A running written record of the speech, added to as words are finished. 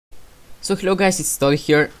So hello guys, it's Toby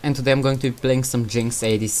here, and today I'm going to be playing some Jinx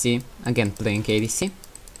ADC. Again, playing ADC.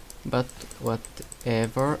 But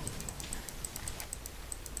whatever.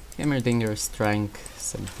 Hammerdinger is trying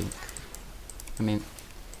something. I mean,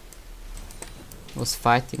 was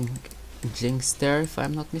fighting Jinx there, if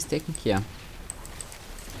I'm not mistaken. Yeah.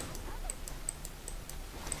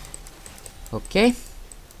 Okay.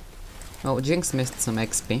 Well, Jinx missed some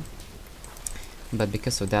XP, but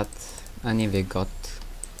because of that, Anivia got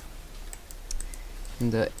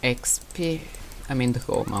the XP, I mean the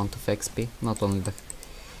whole amount of XP, not only the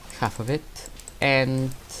half of it, and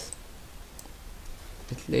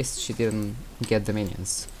at least she didn't get the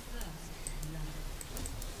minions.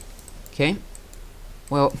 Okay,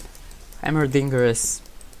 well, Hammerdinger is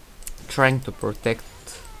trying to protect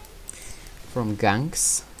from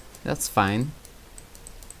ganks, that's fine.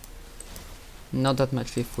 Not that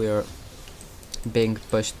much if we are being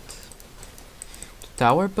pushed to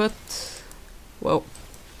tower, but well,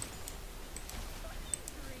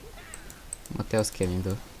 what else can you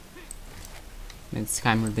do? It's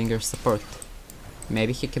Heimerdinger support.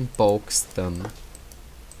 Maybe he can poke stun.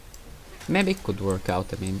 Maybe it could work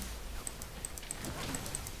out, I mean.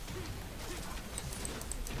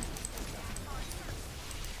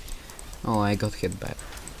 Oh, I got hit by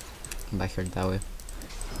her that way.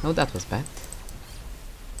 Oh, that was bad.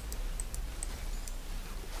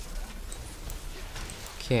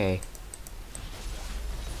 Okay.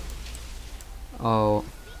 Oh,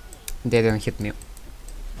 they didn't hit me.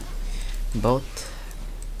 Both.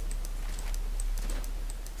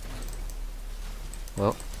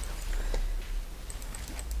 Well,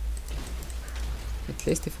 at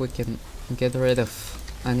least if we can get rid of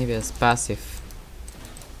Anivia's passive,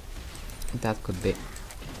 that could be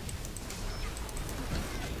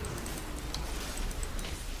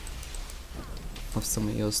of some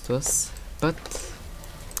use to us. But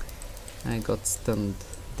I got stunned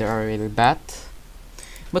there really bad.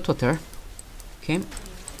 But whatever. Okay.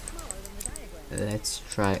 Let's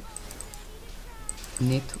try.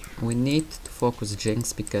 We need to focus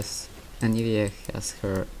Jinx because Anivia has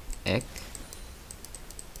her egg.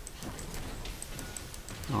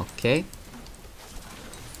 Okay.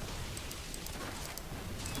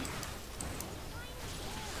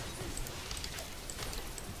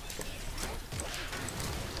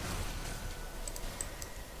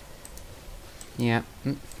 Yeah,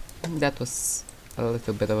 that was a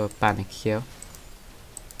little bit of a panic here.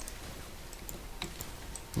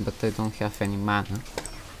 But I don't have any mana.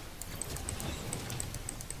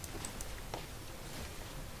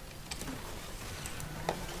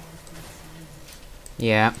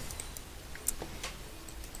 Yeah.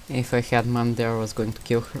 If I had mana there, I was going to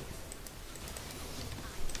kill her.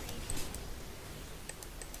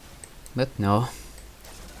 But no.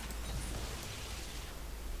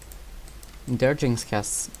 Their Jinx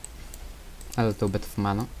has a little bit of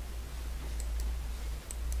mana.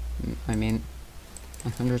 I mean,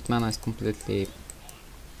 100 mana is completely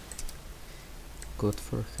good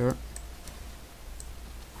for her.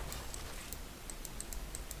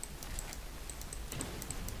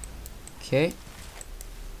 Okay.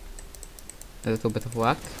 A little bit of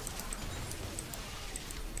whack.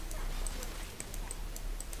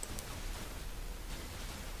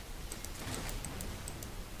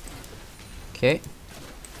 Okay.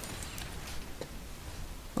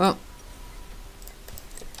 Well,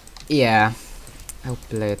 yeah, I'll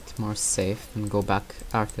play it more safe and go back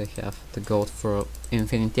after I have the gold for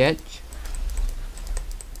Infinity Edge.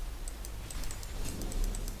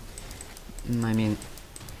 I mean,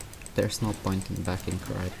 there's no point in backing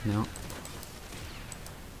right now.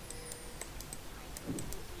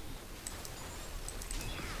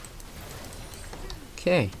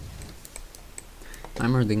 Okay.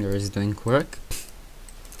 Heimerdinger is doing work,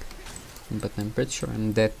 but I'm pretty sure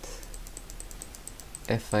I'm dead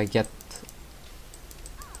if I get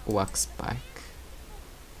wax spike.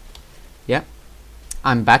 Yeah,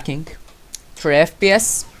 I'm backing 3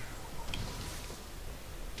 FPS.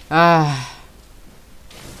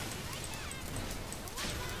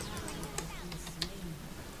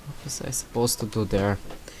 What was I supposed to do there?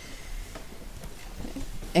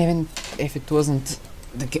 Even if it wasn't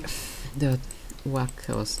the whack,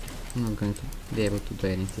 I was not going to be able to do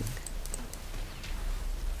anything.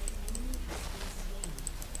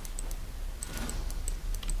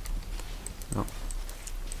 Oh,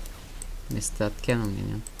 missed that cannon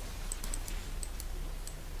minion.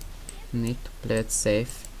 Need to play it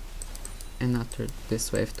safe and after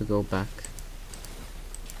this wave to go back.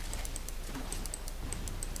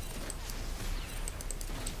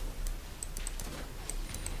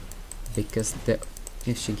 Because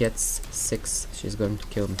if she gets 6, she's going to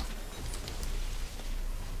kill me.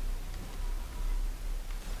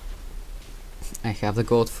 I have the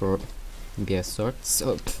gold for BS sword,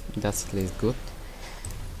 so that's at least good.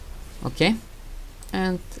 Okay,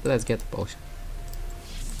 and let's get a potion.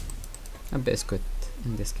 A biscuit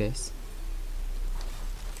in this case.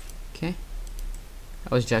 Okay.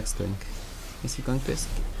 How's Jax doing? Is he going to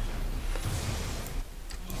escape?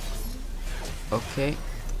 Okay,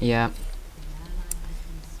 yeah.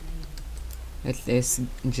 At least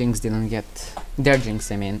Jinx didn't get... Their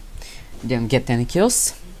Jinx, I mean, didn't get any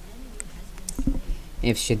kills.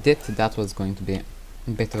 If she did, that was going to be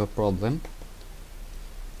a bit of a problem.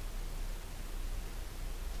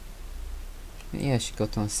 Yeah, she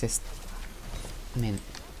got an assist. I mean...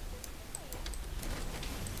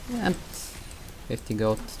 And 50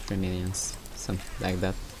 gold, 3 minions, something like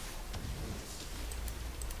that.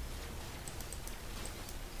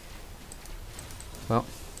 Well...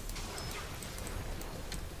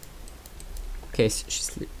 Okay,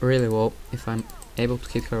 she's really low. If I'm able to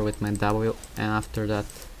hit her with my W and after that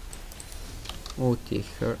ulti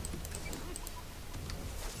her,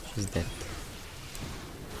 she's dead.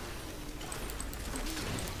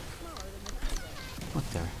 What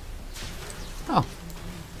there? Oh!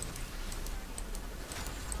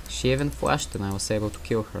 She even flashed and I was able to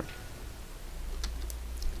kill her.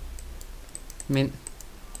 I mean,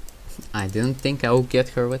 I didn't think I would get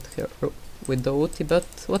her with the ulti, but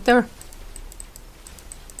whatever.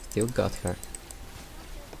 Still got her.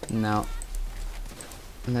 Now,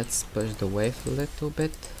 let's push the wave a little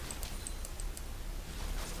bit.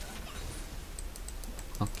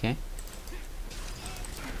 Okay.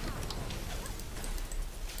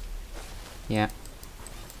 Yeah.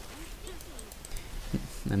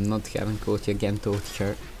 I'm not having ulti again to ult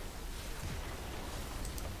her.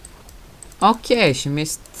 Okay, she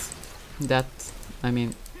missed that. I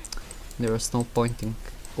mean, there was no point in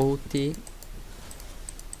ulti.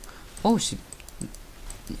 Oh, she...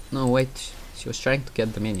 No, wait. She was trying to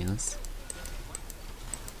get the minions.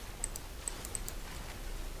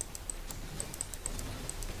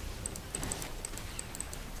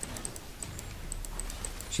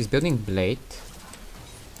 She's building blade.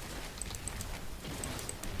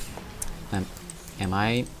 Am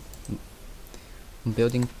I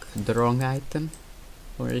building the wrong item?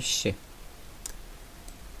 Or is she?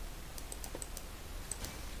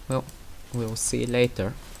 Well, we'll see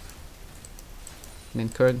later. I mean,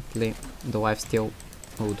 currently the wife still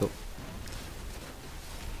will do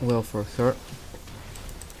well for her.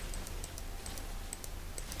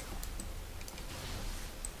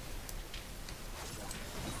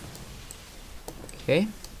 Okay,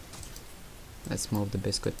 let's move the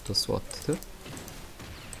biscuit to SWAT too.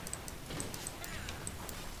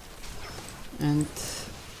 And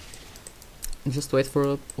just wait for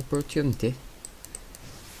an opportunity.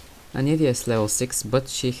 Anidia is level 6, but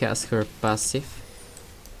she has her passive.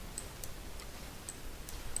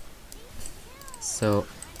 So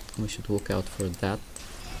we should look out for that.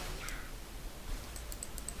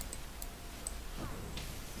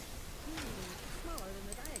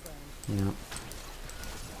 Yeah.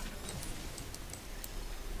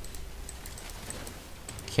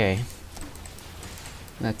 Okay.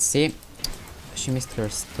 Let's see. She missed her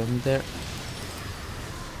stun there.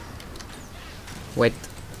 Wait.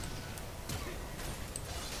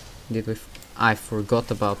 Did we... I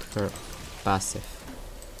forgot about her passive.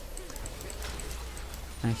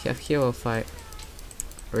 I have heal if I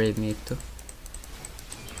really need to.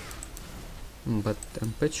 But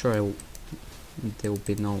I'm pretty sure there will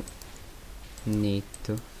be no need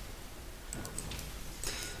to.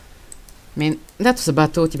 I mean, that was a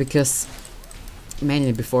bad ulti because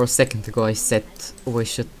mainly before a second ago I said we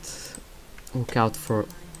should look out for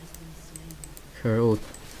her ult,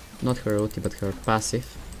 not her ulti but her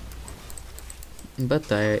passive.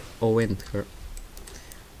 But I owed her.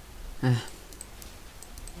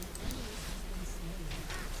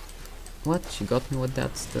 What? She got me with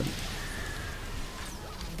that stun.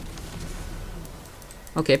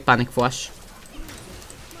 Okay, panic flash.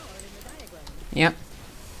 Yeah.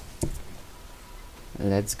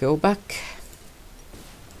 Let's go back.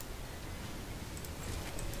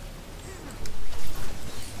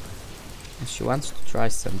 She wants to try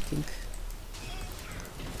something.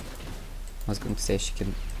 I was going to say she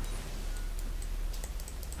can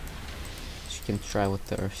try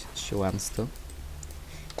whatever she wants to.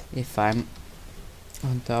 If I'm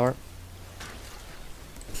on tower.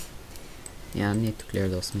 Yeah, I need to clear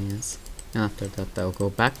those minions. After that I'll go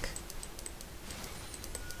back.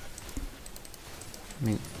 I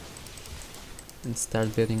mean, and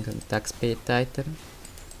start building an attack speed item.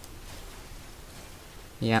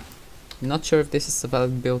 Yeah, I'm not sure if this is a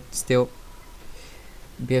valid build still.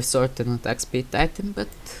 Be a sort of an attack speed item, but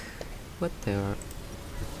whatever.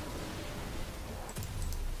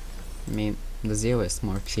 I mean, the zero is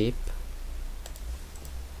more cheap.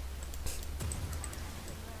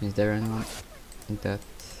 Is there anyone that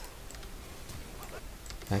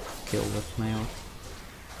I could kill with my ult?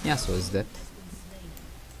 Yasuo is dead.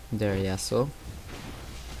 There, Yasuo.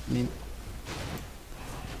 I mean,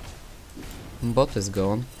 bot is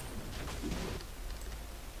gone.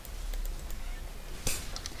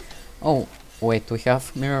 Oh, wait, we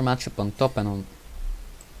have mirror matchup on top and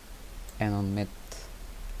on mid.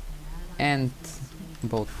 And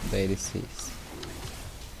both the ADCs.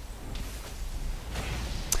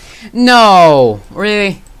 No!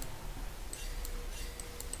 Really?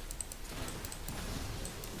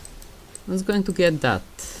 I was going to get that.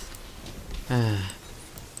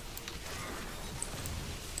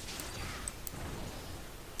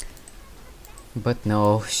 But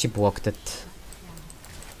no, she blocked it.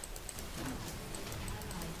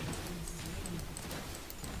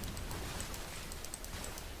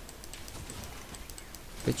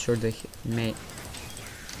 Pretty sure they may.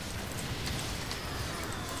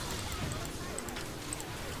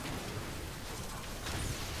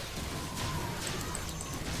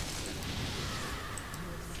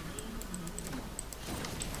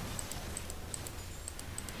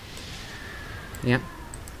 Yeah.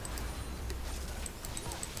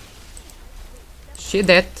 She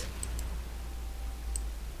dead.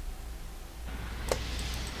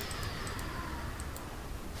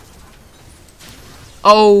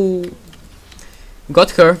 Oh, got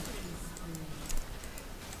her.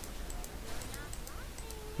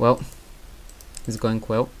 Well, it's going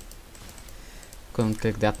well. Couldn't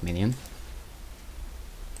click that minion.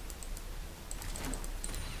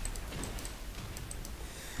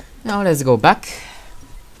 Now let's go back.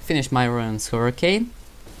 Finish my runs hurricane.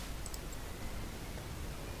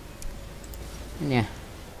 Yeah.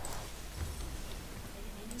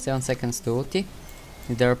 7 seconds to ulti.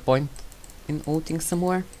 Is there a point in ulting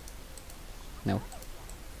somewhere? No.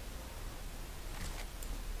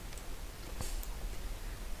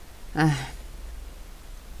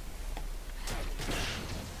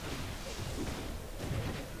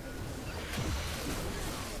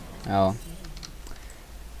 Oh.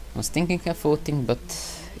 I was thinking of ulting, but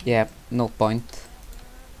yeah, no point.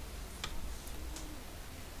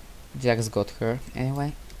 Jax got her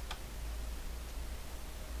anyway.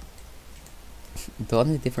 The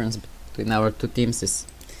only difference between our two teams is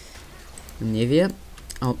Nivea,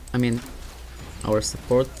 I mean our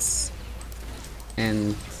supports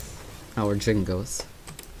and our jungles.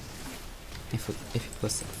 If it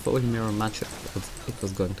was a full mirror matchup, it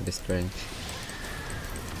was going to be strange.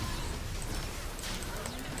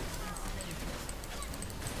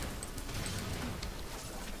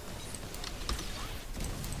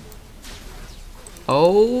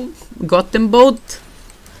 Oh, got them both!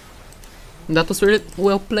 That was really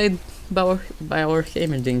well played by our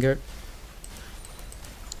Heimerdinger.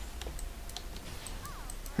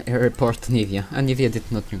 I report Nivea. Nivea did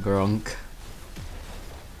nothing wrong.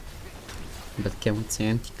 But can't say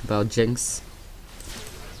anything about Jinx.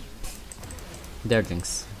 Their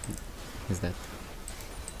Jinx is that.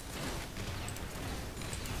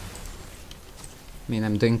 I mean,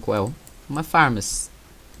 I'm doing well. My farm is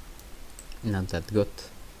not that good,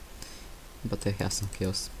 but I have some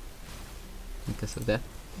kills because of that.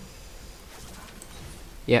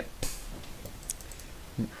 Yep.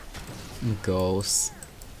 Goes.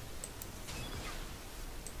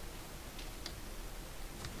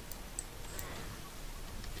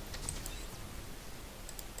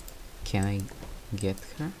 Can I get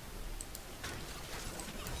her?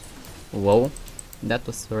 Whoa, that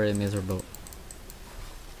was very miserable.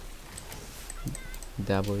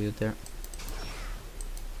 W there.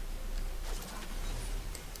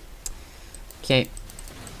 Okay.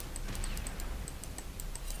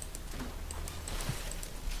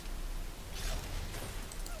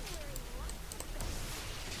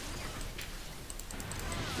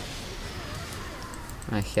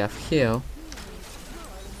 I have heal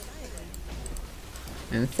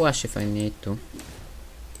and flash if I need to.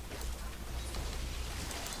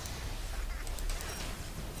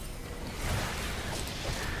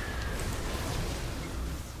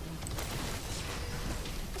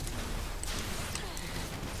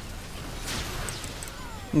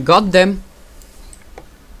 Got them.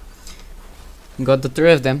 Got the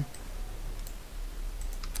three of them.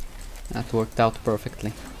 That worked out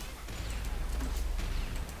perfectly.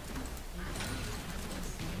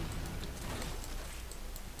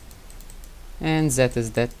 And Zed is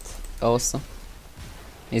dead also.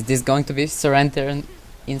 Is this going to be surrender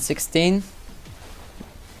in 16?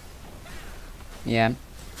 Yeah.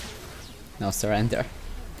 No surrender.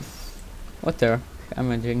 Water. I'm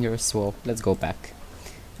a Ginger Swole. Let's go back.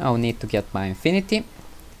 I'll need to get my Infinity.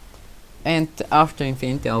 And after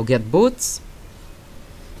Infinity I'll get Boots.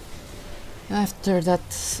 After that,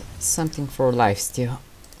 something for lifesteal.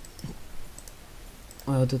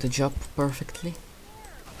 Will do the job perfectly.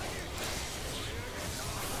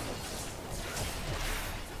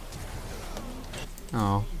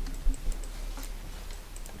 Oh.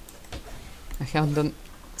 I haven't done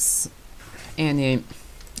any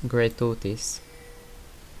great ultis.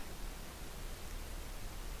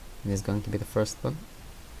 This is going to be the first one.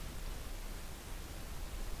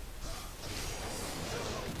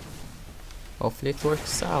 Hopefully it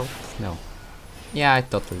works out. No. Yeah, I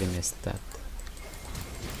totally missed that.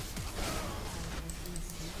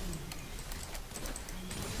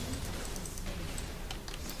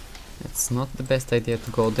 It's not the best idea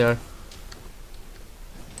to go there.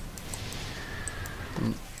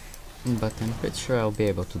 But I'm pretty sure I'll be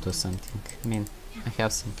able to do something. I mean, I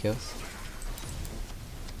have some kills.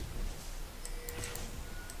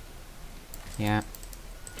 Yeah.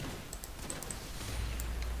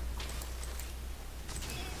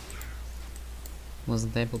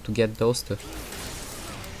 Wasn't able to get those two.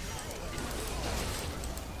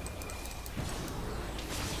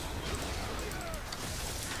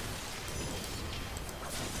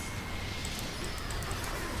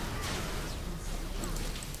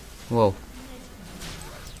 Whoa.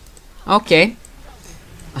 Okay.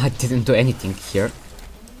 I didn't do anything here.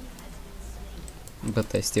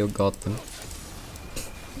 But I still got them.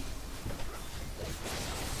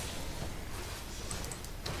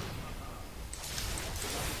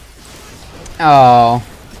 Oh,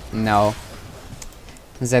 no.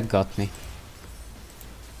 That got me.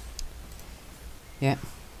 Yeah.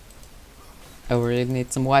 I really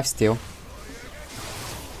need some lifesteal.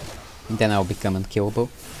 Then I'll become unkillable.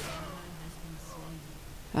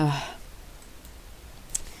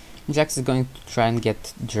 Jax is going to try and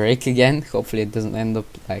get Drake again. Hopefully it doesn't end up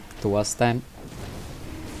like the last time.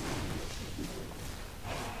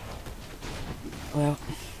 Well,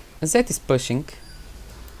 Zed is pushing.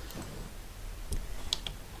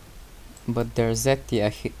 But their Zed, yeah,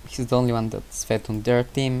 he's the only one that's fed on their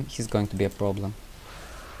team. He's going to be a problem.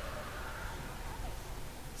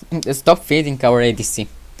 Stop feeding our ADC.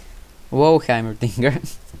 Whoa,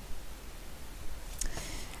 Heimerdinger.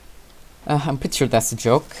 I'm pretty sure that's a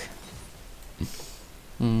joke.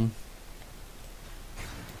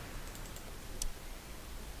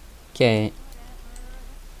 Okay.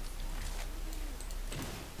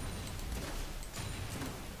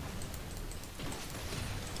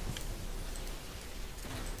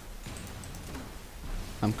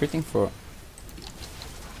 I'm critting for...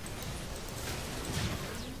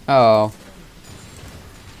 Oh.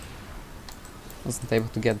 Wasn't able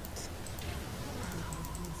to get...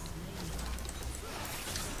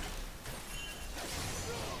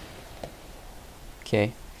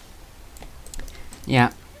 Okay.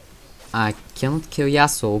 Yeah. I cannot kill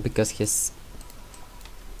Yasuo because he's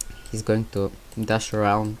going to dash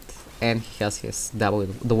around and he has his double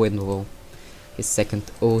the wind wall. His second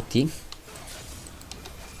ulti.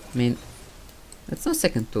 I mean, it's not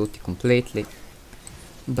second ulti completely,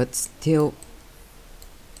 but still,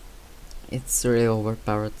 it's a really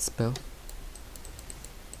overpowered spell.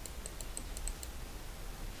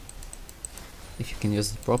 If you can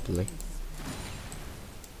use it properly.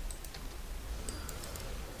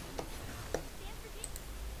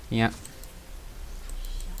 Yeah.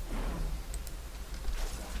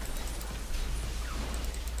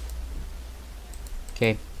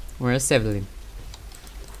 Okay, where's Evelyn?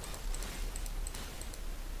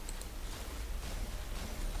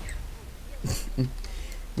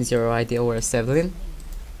 Zero idea where's Evelyn.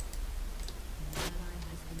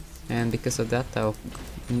 And because of that I'll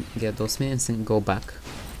get those minions and go back.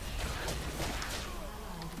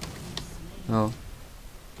 Oh.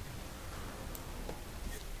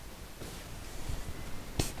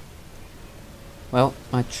 Well,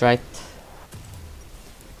 I tried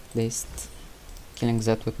at least killing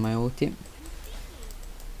that with my ulti.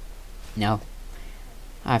 Now,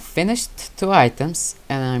 I've finished 2 items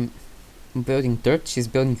and I'm building third. She's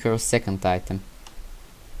building her second item.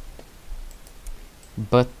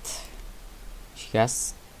 But she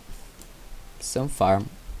has some farm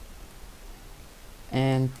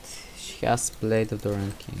and she has Blade of the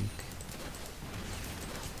Run King.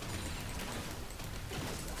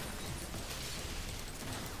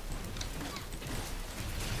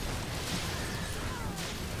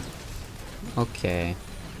 Okay.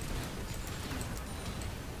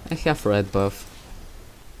 I have red buff.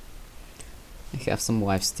 I have some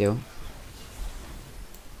lifesteal.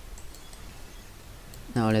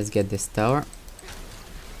 Now let's get this tower,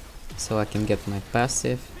 so I can get my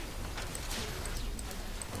passive.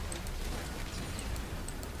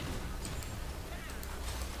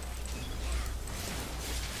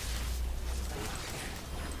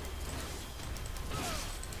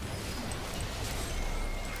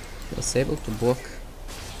 Was able to block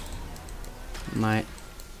my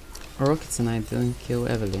rockets and I didn't kill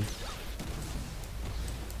Evelyn.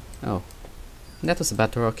 Oh, that was a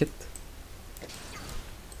bad rocket.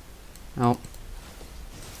 Oh,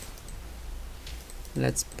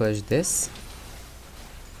 let's push this.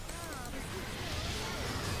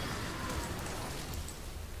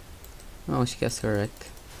 Oh, she has her wreck.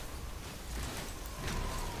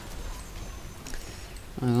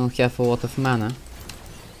 I don't have a lot of mana.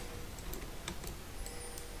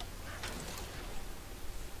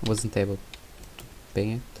 Wasn't able to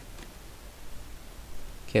ping it.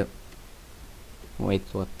 Kill. Wait,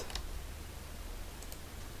 what?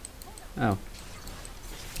 Oh.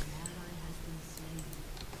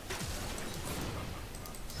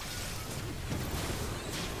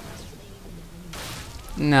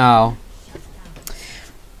 No.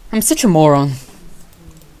 I'm such a moron.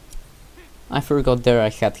 I forgot there I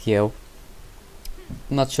had heal.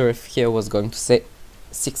 Not sure if heal was going to say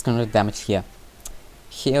 600 damage here.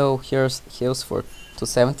 Heals for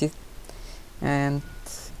 270, and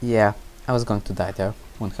yeah, I was going to die there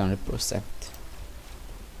 100%.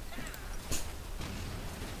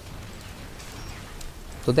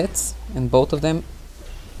 So that's, and both of them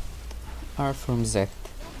are from Z.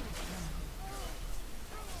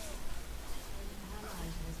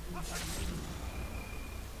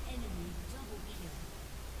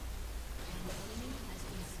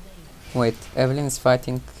 Wait, Evelyn is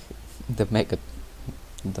fighting the mega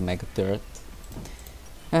turret.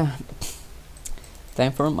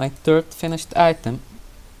 Time for my third finished item.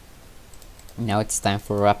 Now it's time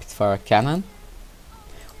for rapid fire cannon,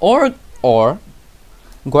 or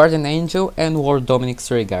Guardian Angel and War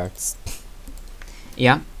Dominic's regards.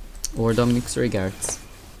 Yeah, War Dominic's regards.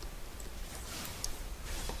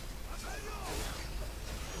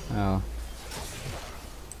 Oh.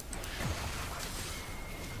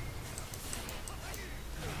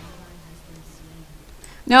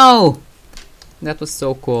 No! That was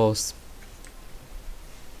so close.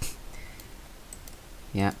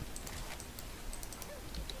 Yeah.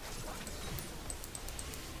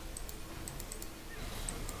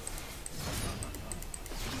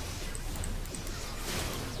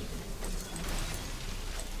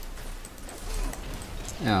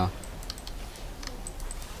 Oh.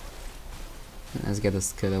 Let's get a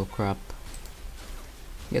Skittle Crop.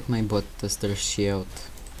 Get my bot tester shield.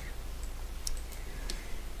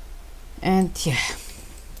 And yeah.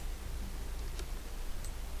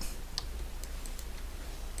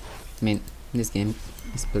 I mean, this game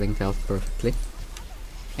is playing out perfectly.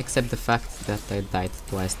 Except the fact that I died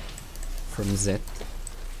twice from Z.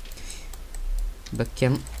 But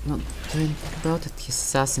can not do anything about it. He's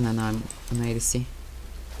assassin and I'm an ADC.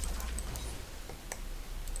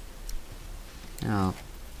 Now,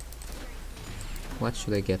 what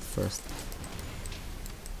should I get first?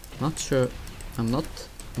 Not sure. I'm not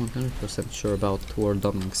 100% sure about War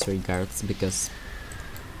Dominic's regards because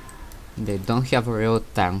they don't have a real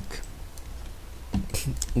tank.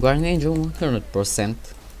 Guardian Angel 100%.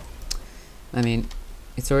 I mean,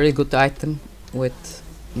 it's a really good item with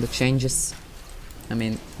the changes. I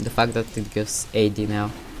mean, the fact that it gives AD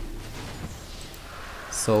now.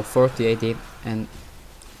 So 40 AD and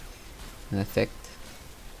an effect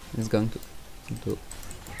is going to do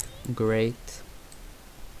great.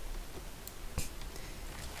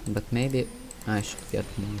 But maybe I should get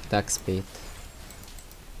more attack speed.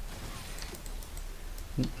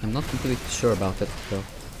 I'm not completely sure about it though.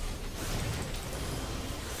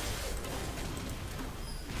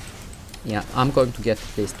 Yeah, I'm going to get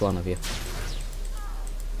at least one of you.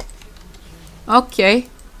 Okay.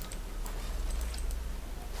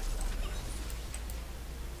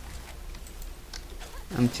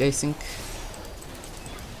 I'm chasing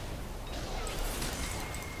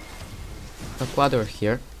a Quadra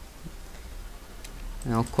here.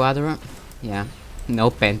 No Quadra. Yeah,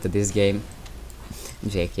 no Penta this game.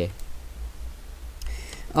 JK.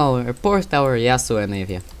 Oh, report tower Yasuo and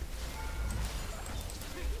Navia.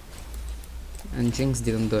 And Jinx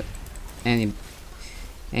didn't do any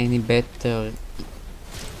better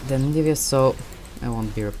than Nivea, so I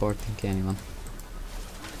won't be reporting anyone.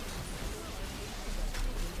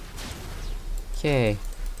 Okay,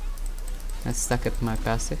 let's stack at my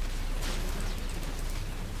passive.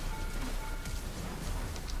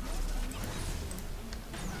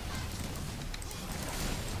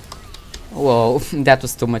 Whoa, that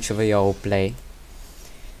was too much of a yo play.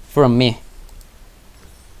 From me.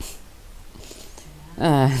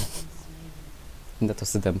 That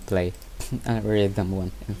was a dumb play. A really dumb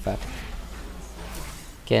one, in fact.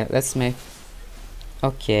 Okay, let's make...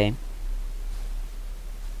 Okay.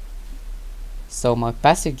 So my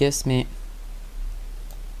passive gives me...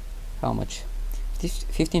 How much?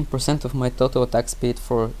 15% of my total attack speed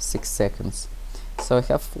for 6 seconds. So I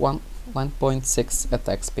have 1.6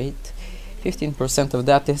 attack speed. 15% of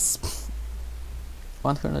that is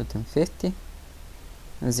 150.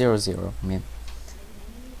 0, I mean.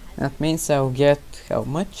 That means I'll get how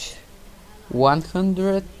much?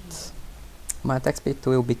 100. My attack speed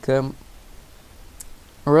will become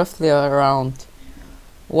roughly around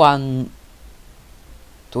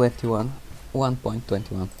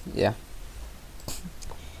 1.21. Yeah.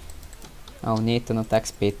 I'll need an attack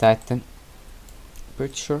speed item.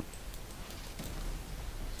 Pretty sure.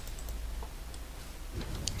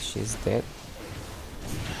 She's dead.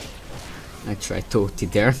 I tried to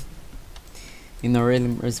ulti there. In a really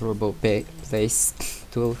miserable place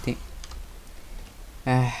to ulti.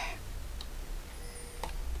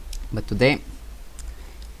 But today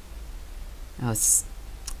I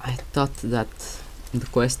thought that the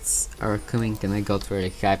quests are coming and I got very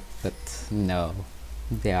hyped, but no,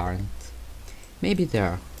 they aren't. Maybe they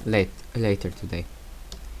are later today.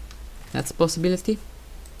 That's a possibility,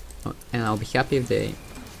 and I'll be happy if they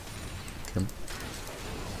come.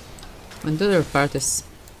 And the other part is,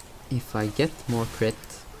 if I get more crit,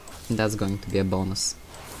 that's going to be a bonus.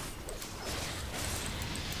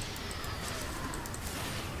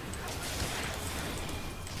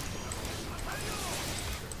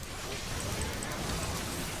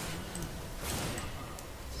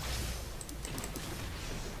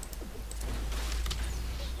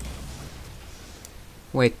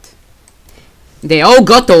 Wait. They all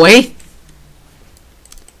got away?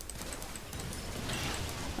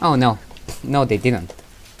 Oh no. No, they didn't.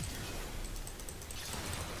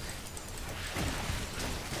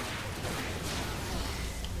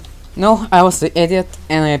 No, I was the idiot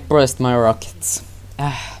and I pressed my rockets.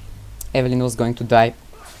 Evelyn was going to die.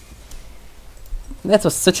 That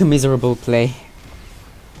was such a miserable play.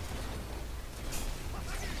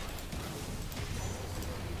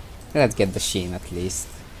 Let's get the Sheen at least.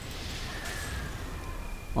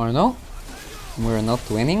 Or no? We're not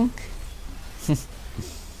winning?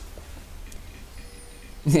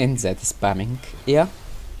 And Zed is spamming. Yeah.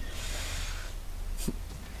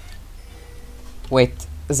 Wait,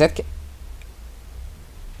 Zed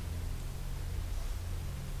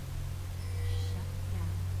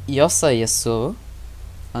Yosa Yasuo.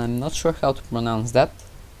 I'm not sure how to pronounce that.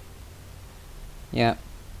 Yeah.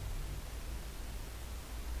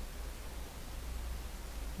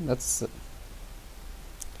 That's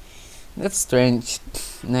strange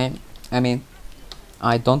name. I mean,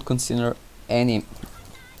 I don't consider any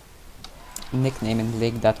nickname in the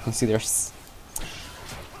league that considers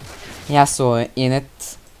Yasuo in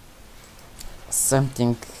it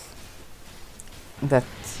something that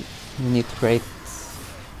you need to create.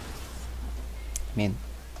 I mean,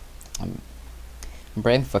 I'm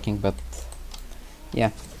brain fucking, but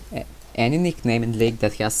yeah. Any nickname in the league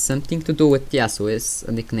that has something to do with Yasuo is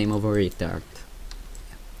a nickname of a retard.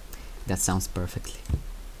 That sounds perfectly.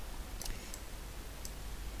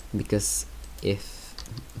 Because if...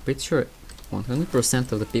 I'm pretty sure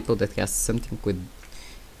 100% of the people that has something with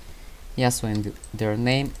Yasuo in their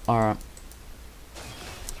name are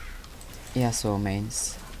Yasuo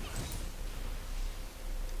mains.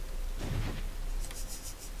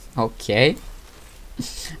 Okay.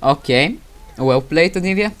 Okay. Well played,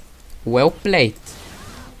 Olivia. Well played.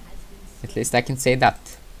 At least I can say that.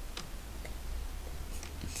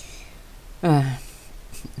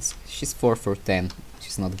 She's 4 for 10.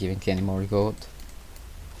 She's not giving any more gold.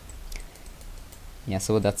 Yeah,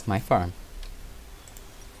 so that's my farm.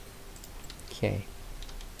 Okay.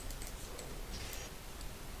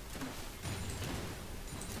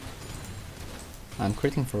 I'm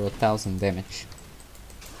critting for 1000 damage.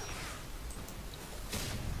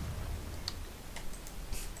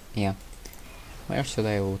 Yeah. Where should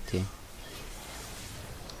I ulti?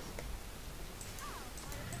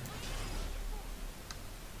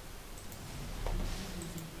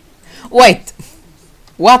 Wait!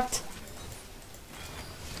 What?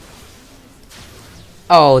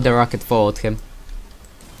 Oh, the rocket followed him.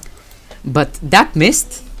 But that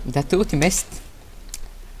missed. That ulti missed.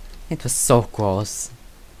 It was so close.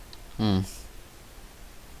 Can't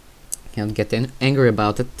get angry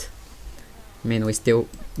about it. I mean, we still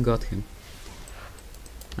got him.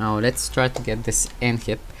 Now let's try to get this end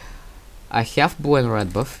hit. I have blue and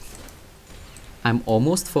red buff. I'm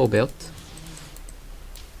almost full built,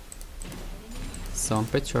 so I'm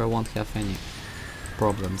pretty sure I won't have any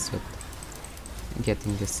problems with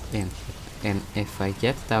getting this in. And if I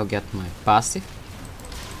get it, I'll get my passive,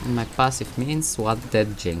 and my passive means what?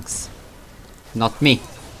 Dead Jinx. Not me.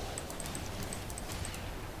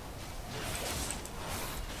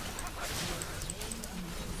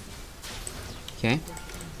 Okay.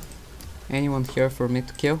 Anyone here for me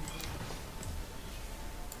to kill?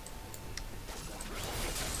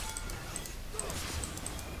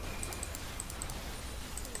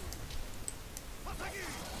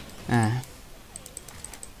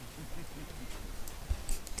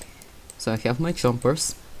 So I have my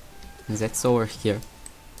jumpers, and that's over here.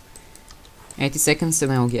 80 seconds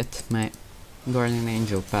and I'll get my Guardian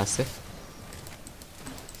Angel passive.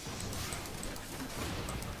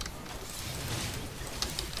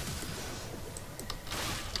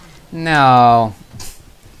 No.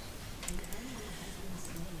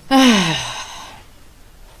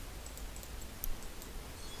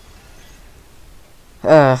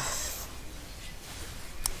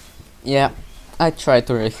 Yeah, I tried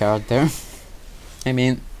really hard there. I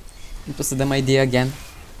mean, it was a dumb idea again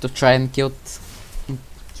to try and kill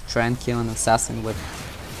an assassin with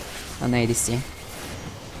an ADC,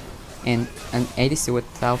 and an ADC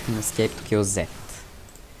without an escape to kill Z.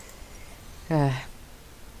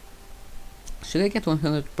 Should I get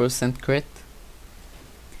 100% crit?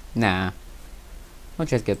 Nah, I'll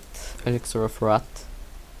just get Elixir of Rot.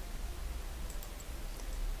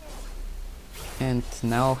 And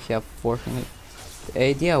now I have 400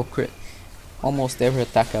 AD. I'll crit almost every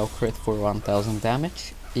attack. I'll crit for 1000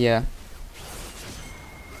 damage. Yeah.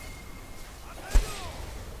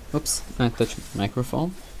 Oops, I touched my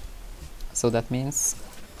microphone. So that means,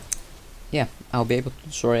 yeah, I'll be able to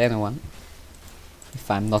destroy anyone if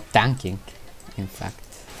I'm not tanking, in fact.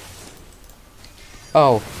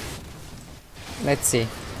 Oh, let's see.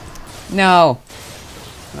 No,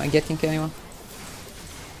 am I getting anyone?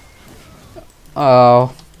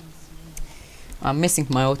 Oh, I'm missing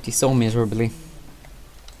my ulti so miserably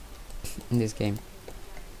in this game.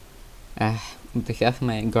 They have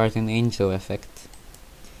my Guardian Angel effect.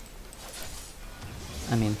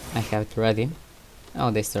 I mean, I have it ready. Oh,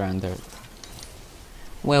 they surrendered.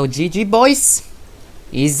 Well, GG boys!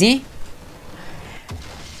 Easy?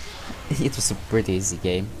 It was a pretty easy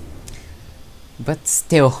game. But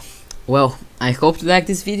still. Well, I hope you liked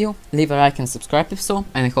this video. Leave a like and subscribe if so,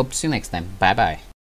 and I hope to see you next time. Bye bye.